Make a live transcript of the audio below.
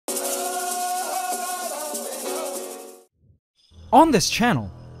On this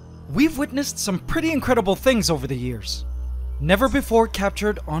channel, we've witnessed some pretty incredible things over the years, never before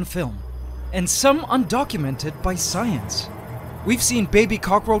captured on film, and some undocumented by science. We've seen baby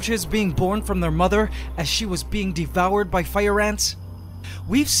cockroaches being born from their mother as she was being devoured by fire ants.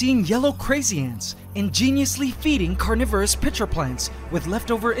 We've seen yellow crazy ants ingeniously feeding carnivorous pitcher plants with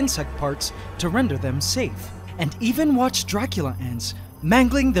leftover insect parts to render them safe, and even watched Dracula ants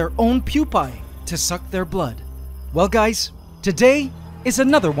mangling their own pupae to suck their blood. Well guys, today is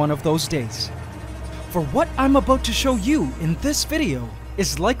another one of those days. For what I'm about to show you in this video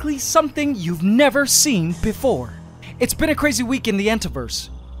is likely something you've never seen before. It's been a crazy week in the Antiverse,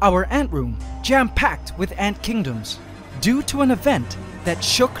 our ant room jam-packed with ant kingdoms, due to an event that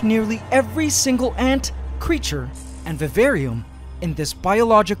shook nearly every single ant, creature, and vivarium in this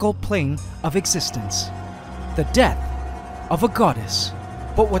biological plane of existence. The death of a goddess.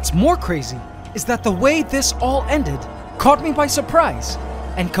 But what's more crazy is that the way this all ended caught me by surprise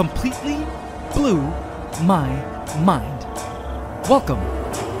and completely blew my mind. Welcome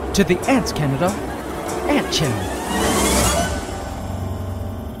to the AntsCanada Ant Channel.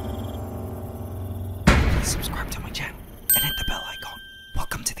 Please subscribe to my channel and hit the bell icon.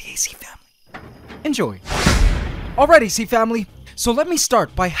 Welcome to the AC family. Enjoy. Alrighty, C family, so let me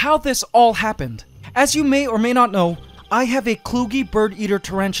start by how this all happened. As you may or may not know, I have a kluggy bird-eater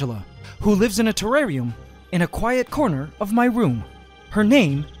tarantula who lives in a terrarium in a quiet corner of my room. Her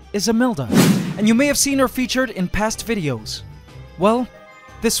name is Imelda, and you may have seen her featured in past videos. Well,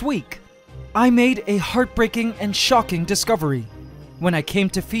 this week, I made a heartbreaking and shocking discovery when I came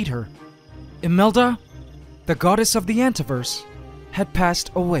to feed her. Imelda, the goddess of the Antiverse, had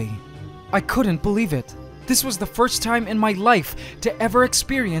passed away. I couldn't believe it. This was the first time in my life to ever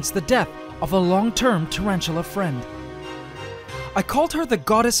experience the death of a long-term tarantula friend. I called her the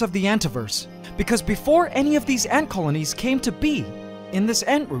goddess of the Antiverse because before any of these ant colonies came to be in this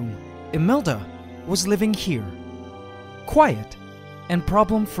ant room, Imelda was living here. Quiet and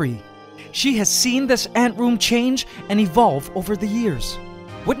problem-free. She has seen this ant room change and evolve over the years,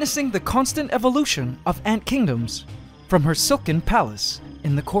 witnessing the constant evolution of ant kingdoms from her silken palace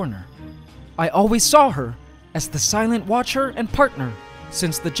in the corner. I always saw her as the silent watcher and partner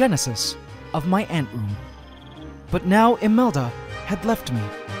since the genesis of my ant room. But now Imelda had left me,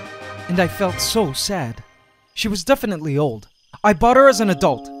 and I felt so sad. She was definitely old. I bought her as an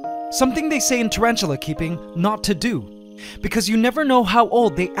adult, something they say in tarantula keeping not to do, because you never know how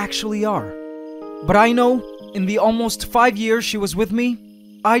old they actually are. But I know, in the almost 5 years she was with me,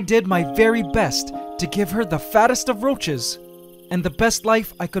 I did my very best to give her the fattest of roaches and the best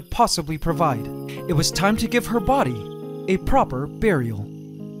life I could possibly provide. It was time to give her body a proper burial.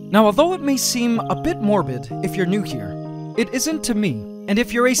 Now, although it may seem a bit morbid if you're new here, it isn't to me, and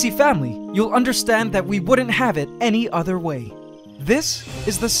if you're AC family, you'll understand that we wouldn't have it any other way. This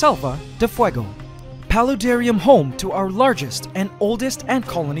is the Selva de Fuego, paludarium home to our largest and oldest ant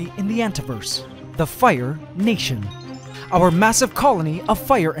colony in the Antiverse, the Fire Nation, our massive colony of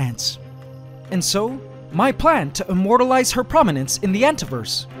fire ants. And so, my plan to immortalize her prominence in the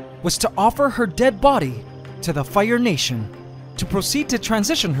Antiverse was to offer her dead body to the Fire Nation, to proceed to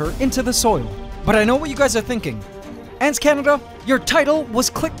transition her into the soil. But I know what you guys are thinking. AntsCanada, your title was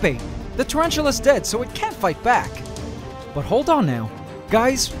clickbait. The tarantula's dead, so it can't fight back. But hold on now.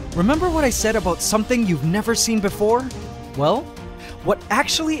 Guys, remember what I said about something you've never seen before? Well, what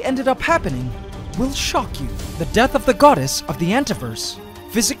actually ended up happening will shock you. The death of the goddess of the Antiverse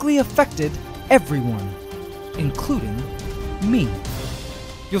physically affected everyone, including me.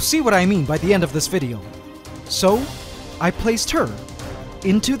 You'll see what I mean by the end of this video. So, I placed her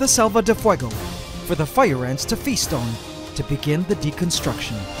into the Selva de Fuego for the fire ants to feast on to begin the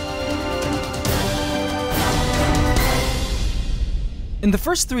deconstruction. In the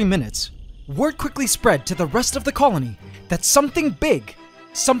first 3 minutes, word quickly spread to the rest of the colony that something big,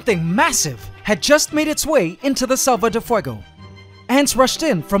 something massive, had just made its way into the Selva de Fuego. Ants rushed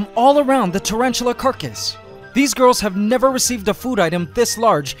in from all around the tarantula carcass. These girls have never received a food item this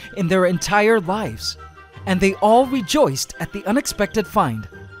large in their entire lives, and they all rejoiced at the unexpected find.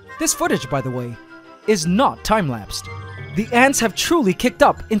 This footage, by the way, is not time-lapsed. The ants have truly kicked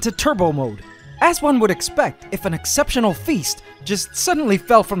up into turbo mode, as one would expect if an exceptional feast just suddenly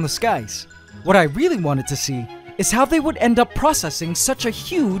fell from the skies. What I really wanted to see is how they would end up processing such a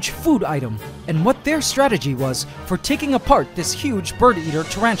huge food item, and what their strategy was for taking apart this huge bird-eater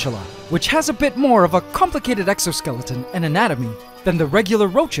tarantula, which has a bit more of a complicated exoskeleton and anatomy than the regular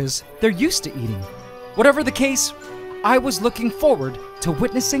roaches they're used to eating. Whatever the case, I was looking forward to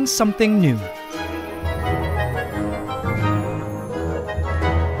witnessing something new.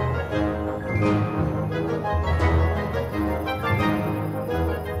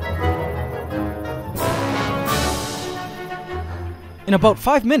 In about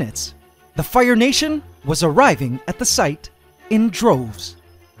 5 minutes, the Fire Nation was arriving at the site in droves,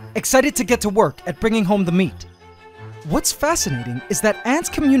 excited to get to work at bringing home the meat. What's fascinating is that ants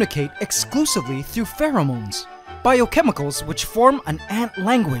communicate exclusively through pheromones, biochemicals which form an ant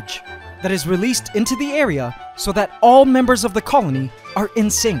language that is released into the area so that all members of the colony are in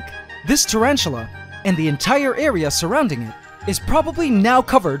sync. This tarantula and the entire area surrounding it is probably now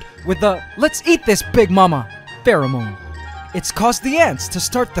covered with the "let's eat this, Big Mama" pheromone. It's caused the ants to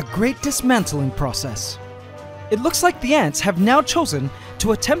start the great dismantling process. It looks like the ants have now chosen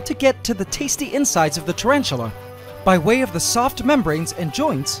to attempt to get to the tasty insides of the tarantula by way of the soft membranes and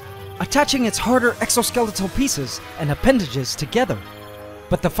joints, attaching its harder exoskeletal pieces and appendages together.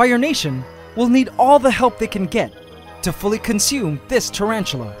 But the Fire Nation will need all the help they can get to fully consume this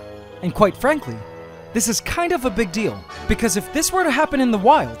tarantula. And quite frankly, this is kind of a big deal, because if this were to happen in the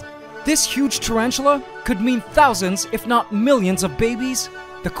wild, this huge tarantula could mean thousands, if not millions of babies,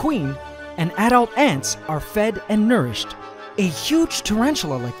 the queen, and adult ants are fed and nourished. A huge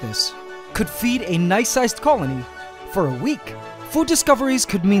tarantula like this could feed a nice-sized colony for a week. Food discoveries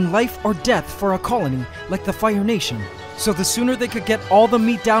could mean life or death for a colony like the Fire Nation, so the sooner they could get all the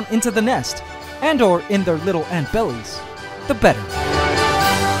meat down into the nest, and or in their little ant bellies, the better.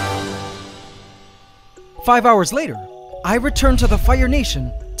 5 hours later, I returned to the Fire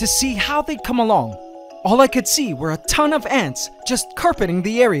Nation to see how they'd come along. All I could see were a ton of ants just carpeting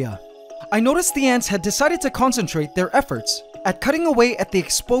the area. I noticed the ants had decided to concentrate their efforts at cutting away at the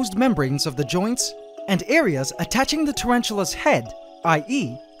exposed membranes of the joints and areas attaching the tarantula's head,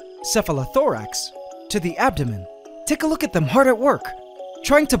 i.e. cephalothorax, to the abdomen. Take a look at them hard at work,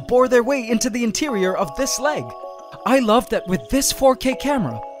 trying to bore their way into the interior of this leg. I love that with this 4K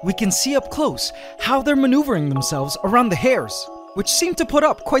camera, we can see up close how they're maneuvering themselves around the hairs, which seem to put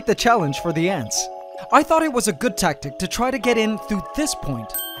up quite the challenge for the ants. I thought it was a good tactic to try to get in through this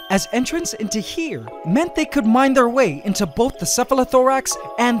point, as entrance into here meant they could mine their way into both the cephalothorax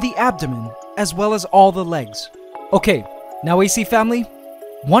and the abdomen, as well as all the legs. Okay, now AC family,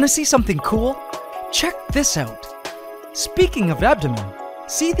 want to see something cool? Check this out. Speaking of abdomen,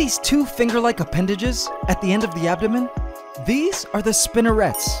 see these two finger-like appendages at the end of the abdomen? These are the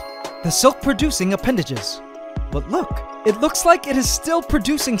spinnerets, the silk-producing appendages. But look, it looks like it is still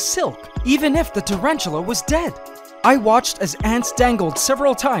producing silk, even if the tarantula was dead. I watched as ants dangled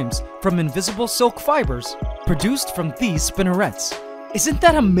several times from invisible silk fibers produced from these spinnerets. Isn't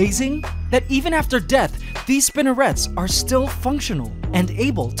that amazing? That even after death, these spinnerets are still functional and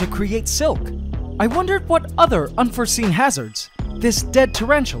able to create silk. I wondered what other unforeseen hazards this dead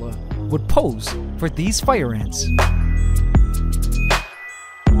tarantula would pose for these fire ants.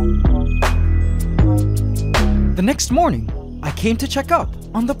 The next morning, I came to check up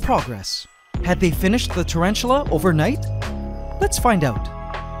on the progress. Had they finished the tarantula overnight? Let's find out.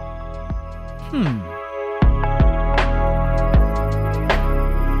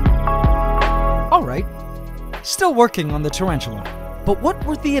 Alright, still working on the tarantula, but what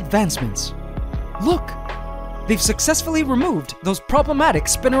were the advancements? Look, they've successfully removed those problematic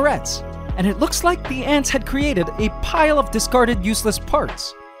spinnerets, and it looks like the ants had created a pile of discarded useless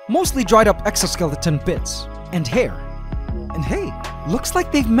parts, mostly dried up exoskeleton bits and hair. And hey, looks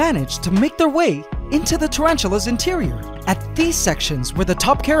like they've managed to make their way into the tarantula's interior, at these sections where the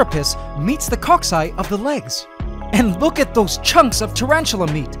top carapace meets the coccyx of the legs. And look at those chunks of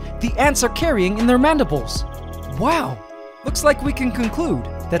tarantula meat the ants are carrying in their mandibles. Wow, looks like we can conclude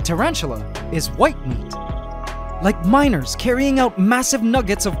that tarantula is white meat. Like miners carrying out massive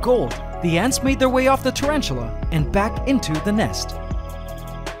nuggets of gold, the ants made their way off the tarantula and back into the nest.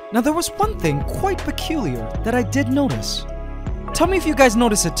 Now there was one thing quite peculiar that I did notice. Tell me if you guys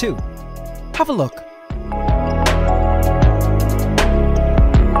notice it too. Have a look.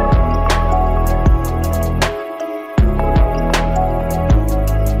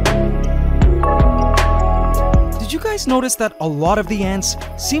 Did you guys notice that a lot of the ants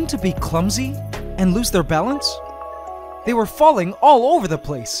seem to be clumsy and lose their balance? They were falling all over the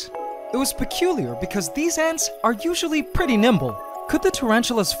place. It was peculiar because these ants are usually pretty nimble. Could the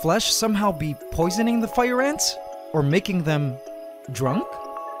tarantula's flesh somehow be poisoning the fire ants? Or making them drunk?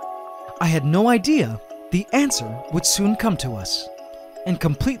 I had no idea the answer would soon come to us and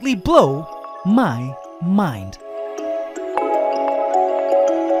completely blow my mind.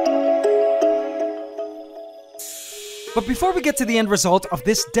 But before we get to the end result of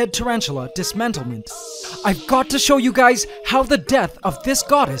this dead tarantula dismantlement, I've got to show you guys how the death of this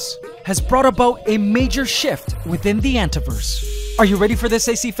goddess has brought about a major shift within the Antiverse. Are you ready for this,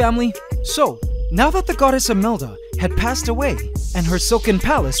 AC family? So, now that the goddess Imelda had passed away and her silken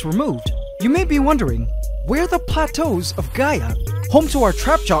palace removed, you may be wondering where the plateaus of Gaia home to our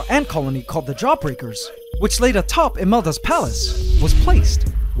trapjaw ant colony called the Jawbreakers, which laid atop Imelda's palace, was placed.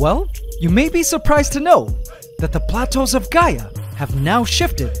 Well, you may be surprised to know that the plateaus of Gaia have now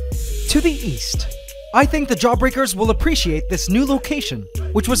shifted to the east. I think the Jawbreakers will appreciate this new location,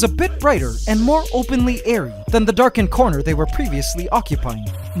 which was a bit brighter and more openly airy than the darkened corner they were previously occupying.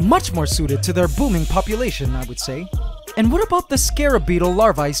 Much more suited to their booming population, I would say. And what about the scarab beetle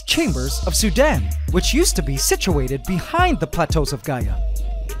larvae's chambers of Sudan, which used to be situated behind the plateaus of Gaia?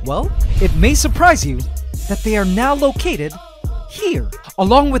 Well, it may surprise you that they are now located here,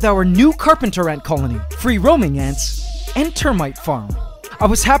 along with our new carpenter ant colony, free roaming ants, and termite farm. I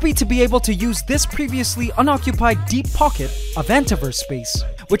was happy to be able to use this previously unoccupied deep pocket of Antiverse space,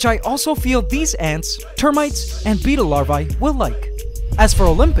 which I also feel these ants, termites, and beetle larvae will like. As for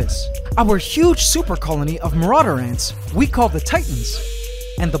Olympus, our huge super colony of marauder ants we call the Titans,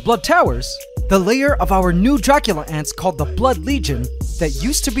 and the Blood Towers, the lair of our new Dracula ants called the Blood Legion that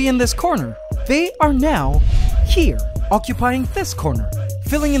used to be in this corner, they are now here, occupying this corner,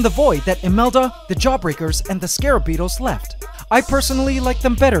 filling in the void that Imelda, the Jawbreakers, and the Scarab Beetles left. I personally like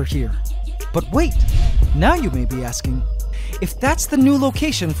them better here. But wait, now you may be asking, if that's the new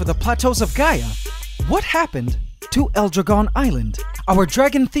location for the plateaus of Gaia, what happened to Eldragon Island, our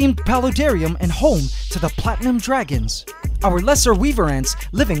dragon-themed paludarium and home to the Platinum Dragons, our lesser weaver ants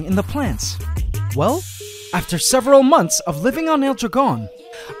living in the plants? Well, after several months of living on Eldragon,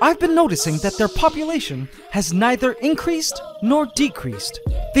 I've been noticing that their population has neither increased nor decreased.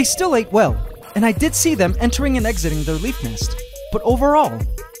 They still ate well, and I did see them entering and exiting their leaf nest, but overall,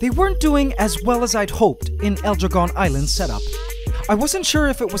 they weren't doing as well as I'd hoped in Eldragon Island's setup. I wasn't sure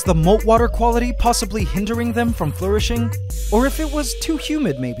if it was the moat water quality possibly hindering them from flourishing, or if it was too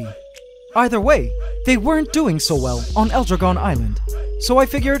humid maybe. Either way, they weren't doing so well on Eldragon Island, so I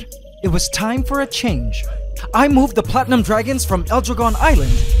figured it was time for a change. I moved the Platinum Dragons from Eldragon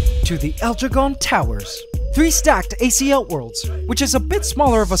Island to the Eldragon Towers. 3 stacked AC Outworlds, which is a bit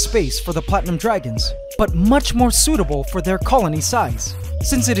smaller of a space for the Platinum Dragons, but much more suitable for their colony size,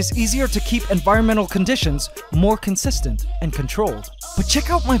 since it is easier to keep environmental conditions more consistent and controlled. But check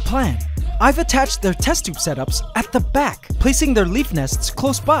out my plan. I've attached their test tube setups at the back, placing their leaf nests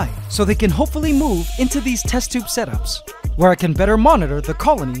close by, so they can hopefully move into these test tube setups, where I can better monitor the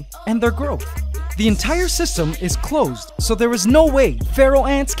colony and their growth. The entire system is closed, so there is no way feral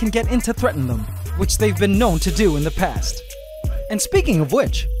ants can get in to threaten them, which they've been known to do in the past. And speaking of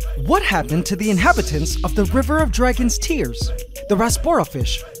which, what happened to the inhabitants of the River of Dragon's Tears? The Raspora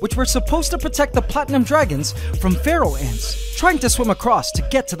fish, which were supposed to protect the Platinum Dragons from feral ants trying to swim across to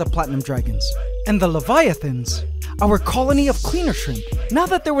get to the Platinum Dragons. And the Leviathans, our colony of cleaner shrimp, now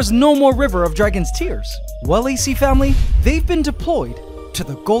that there was no more River of Dragon's Tears. Well, AC family, they've been deployed to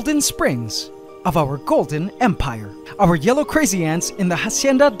the Golden Springs of our Golden Empire, our yellow crazy ants in the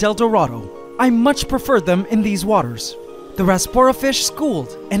Hacienda del Dorado. I much preferred them in these waters. The Raspora fish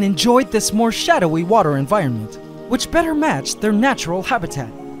schooled and enjoyed this more shadowy water environment, which better matched their natural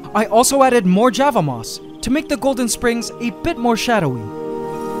habitat. I also added more Java moss to make the Golden Springs a bit more shadowy.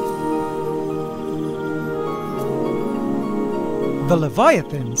 The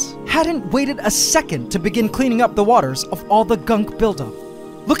Leviathans hadn't waited a second to begin cleaning up the waters of all the gunk buildup.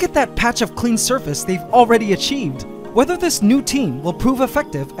 Look at that patch of clean surface they've already achieved. Whether this new team will prove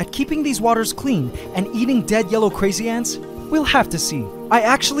effective at keeping these waters clean and eating dead yellow crazy ants, we'll have to see. I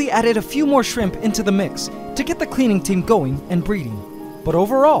actually added a few more shrimp into the mix to get the cleaning team going and breeding. But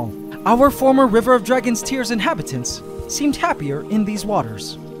overall, our former River of Dragon's Tears inhabitants seemed happier in these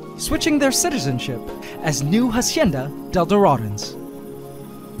waters, switching their citizenship as new Hacienda del Doradans.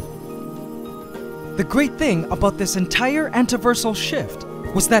 The great thing about this entire antiversal shift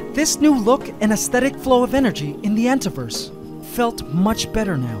was that this new look and aesthetic flow of energy in the Antiverse felt much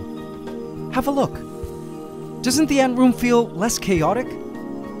better now. Have a look. Doesn't the ant room feel less chaotic?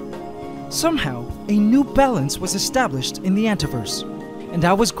 Somehow, a new balance was established in the Antiverse, and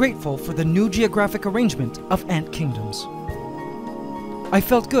I was grateful for the new geographic arrangement of ant kingdoms. I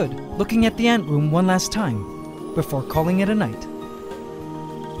felt good looking at the ant room one last time before calling it a night.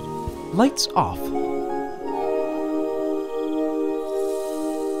 Lights off.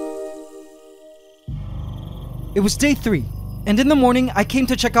 It was day 3, and in the morning I came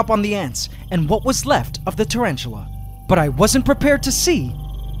to check up on the ants and what was left of the tarantula. But I wasn't prepared to see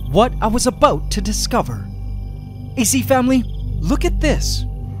what I was about to discover. AC family, look at this.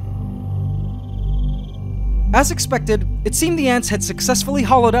 As expected, it seemed the ants had successfully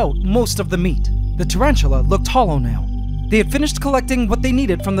hollowed out most of the meat. The tarantula looked hollow now. They had finished collecting what they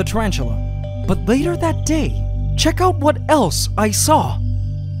needed from the tarantula. But later that day, check out what else I saw.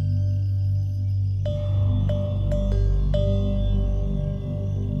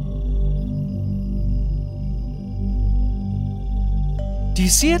 Do you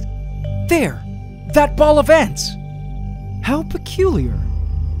see it? There, that ball of ants. How peculiar.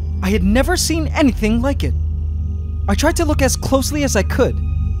 I had never seen anything like it. I tried to look as closely as I could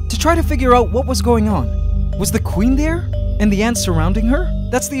to try to figure out what was going on. Was the queen there and the ants surrounding her?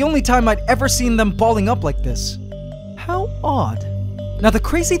 That's the only time I'd ever seen them balling up like this. How odd. Now the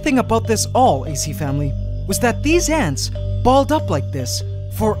crazy thing about this all, AC family, was that these ants balled up like this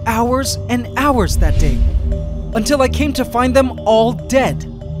for hours and hours that day, until I came to find them all dead.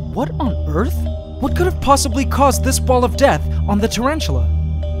 What on earth? What could have possibly caused this ball of death on the tarantula?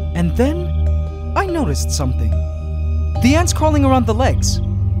 And then I noticed something. The ants crawling around the legs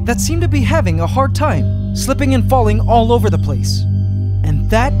that seemed to be having a hard time, slipping and falling all over the place. And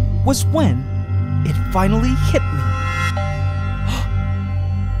that was when it finally hit me.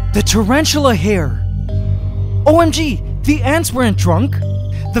 The tarantula hair! OMG, the ants weren't drunk!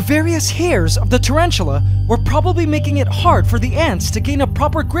 The various hairs of the tarantula were probably making it hard for the ants to gain a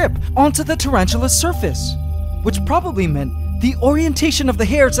proper grip onto the tarantula's surface, which probably meant the orientation of the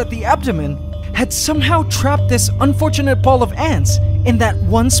hairs at the abdomen had somehow trapped this unfortunate ball of ants in that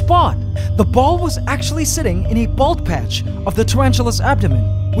one spot. The ball was actually sitting in a bald patch of the tarantula's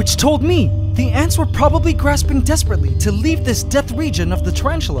abdomen, which told me the ants were probably grasping desperately to leave this death region of the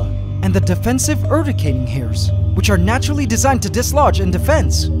tarantula, and the defensive urticating hairs, which are naturally designed to dislodge in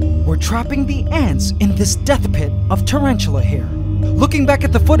defense, were trapping the ants in this death pit of tarantula hair. Looking back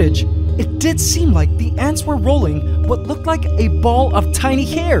at the footage, it did seem like the ants were rolling what looked like a ball of tiny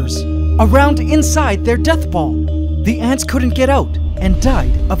hairs around inside their death ball. The ants couldn't get out and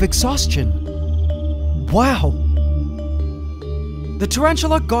died of exhaustion. Wow! The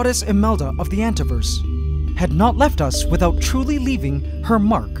tarantula goddess Imelda of the Antiverse had not left us without truly leaving her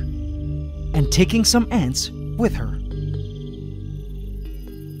mark and taking some ants with her.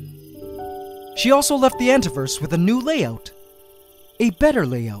 She also left the Antiverse with a new layout, a better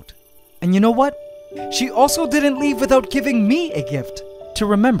layout. And you know what? She also didn't leave without giving me a gift to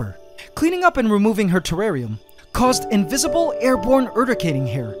remember. Cleaning up and removing her terrarium caused invisible airborne urticating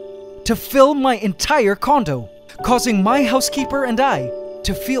hair to fill my entire condo, causing my housekeeper and I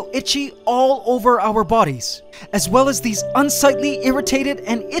to feel itchy all over our bodies, as well as these unsightly, irritated,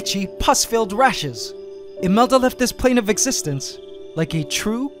 and itchy pus-filled rashes. Imelda left this plane of existence like a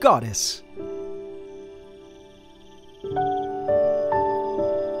true goddess.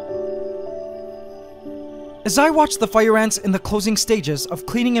 As I watched the fire ants in the closing stages of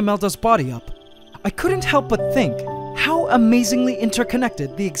cleaning Imelda's body up, I couldn't help but think how amazingly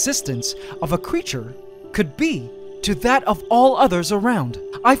interconnected the existence of a creature could be to that of all others around.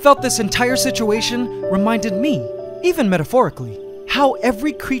 I felt this entire situation reminded me, even metaphorically, how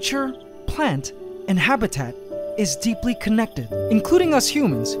every creature, plant, and habitat is deeply connected, including us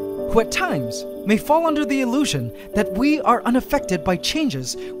humans, who at times may fall under the illusion that we are unaffected by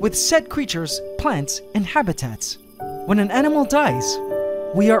changes with said creatures, plants, and habitats. When an animal dies,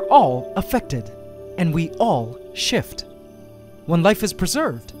 we are all affected, and we all shift. When life is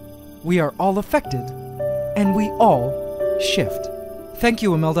preserved, we are all affected, and we all shift. Thank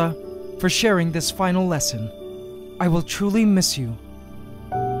you, Imelda, for sharing this final lesson. I will truly miss you.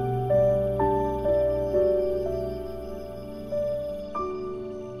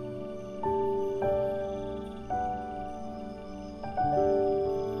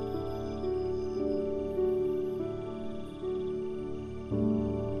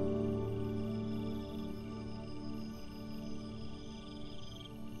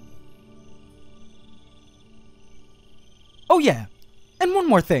 Oh yeah, and one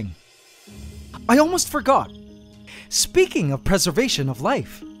more thing. I almost forgot. Speaking of preservation of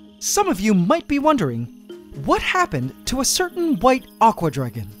life, some of you might be wondering, what happened to a certain white aqua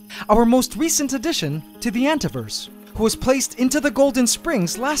dragon, our most recent addition to the Antiverse, who was placed into the Golden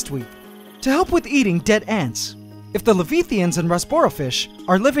Springs last week to help with eating dead ants? If the Leviathians and Rasborofish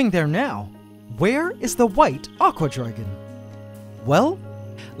are living there now, where is the white aqua dragon? Well,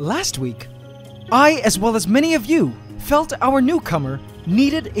 last week, I, as well as many of you, felt our newcomer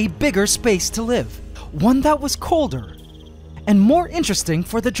needed a bigger space to live, one that was colder and more interesting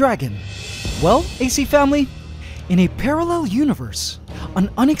for the dragon. Well, AC family, in a parallel universe, an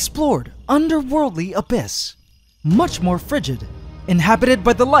unexplored, underworldly abyss, much more frigid, inhabited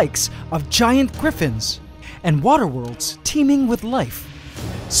by the likes of giant griffins and water worlds teeming with life,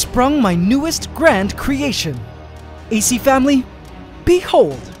 sprung my newest grand creation. AC family,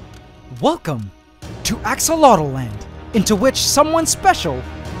 behold, welcome to Axolotl Land, into which someone special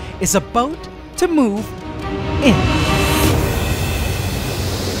is about to move in.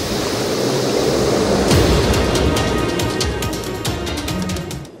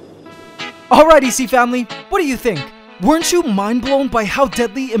 Alright, EC family, what do you think? Weren't you mind blown by how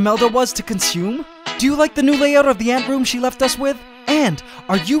deadly Imelda was to consume? Do you like the new layout of the ant room she left us with? And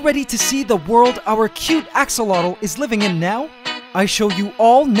are you ready to see the world our cute axolotl is living in now? I show you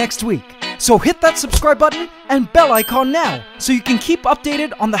all next week. So hit that subscribe button and bell icon now so you can keep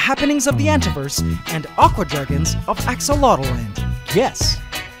updated on the happenings of the Antiverse and aqua dragons of Axolotl Land. Yes,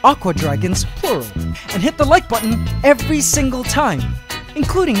 aqua dragons plural. And hit the like button every single time,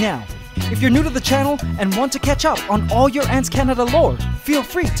 including now. If you're new to the channel and want to catch up on all your AntsCanada lore, feel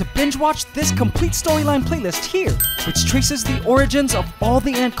free to binge watch this complete storyline playlist here, which traces the origins of all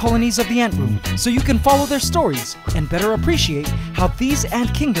the ant colonies of the ant room, so you can follow their stories and better appreciate how these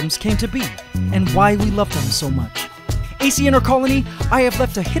ant kingdoms came to be and why we love them so much. AC Inner Colony, I have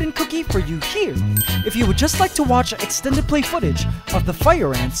left a hidden cookie for you here if you would just like to watch extended play footage of the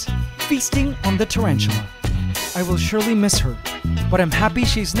fire ants feasting on the tarantula. I will surely miss her, but I'm happy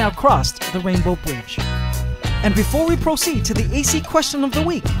she's now crossed the Rainbow Bridge. And before we proceed to the AC question of the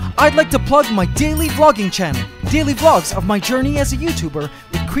week, I'd like to plug my daily vlogging channel, daily vlogs of my journey as a YouTuber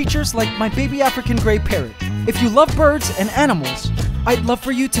with creatures like my baby African grey parrot. If you love birds and animals, I'd love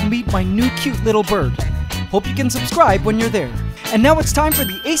for you to meet my new cute little bird. Hope you can subscribe when you're there. And now it's time for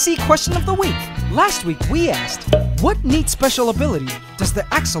the AC question of the week. Last week we asked, what neat special ability does the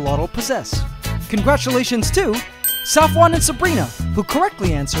axolotl possess? Congratulations to Safwan and Sabrina, who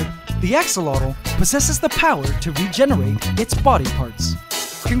correctly answered, the axolotl possesses the power to regenerate its body parts.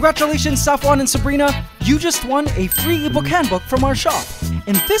 Congratulations, Safwan and Sabrina, you just won a free ebook handbook from our shop.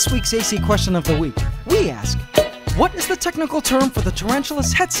 In this week's AC question of the week, we ask, what is the technical term for the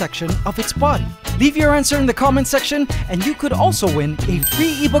tarantula's head section of its body? Leave your answer in the comment section, and you could also win a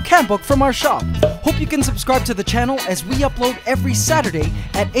free ebook handbook from our shop. Hope you can subscribe to the channel as we upload every Saturday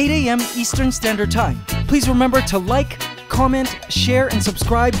at 8 AM Eastern Standard Time. Please remember to like, comment, share, and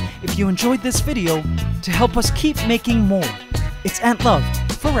subscribe if you enjoyed this video to help us keep making more. It's Ant Love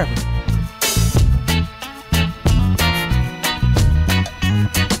forever.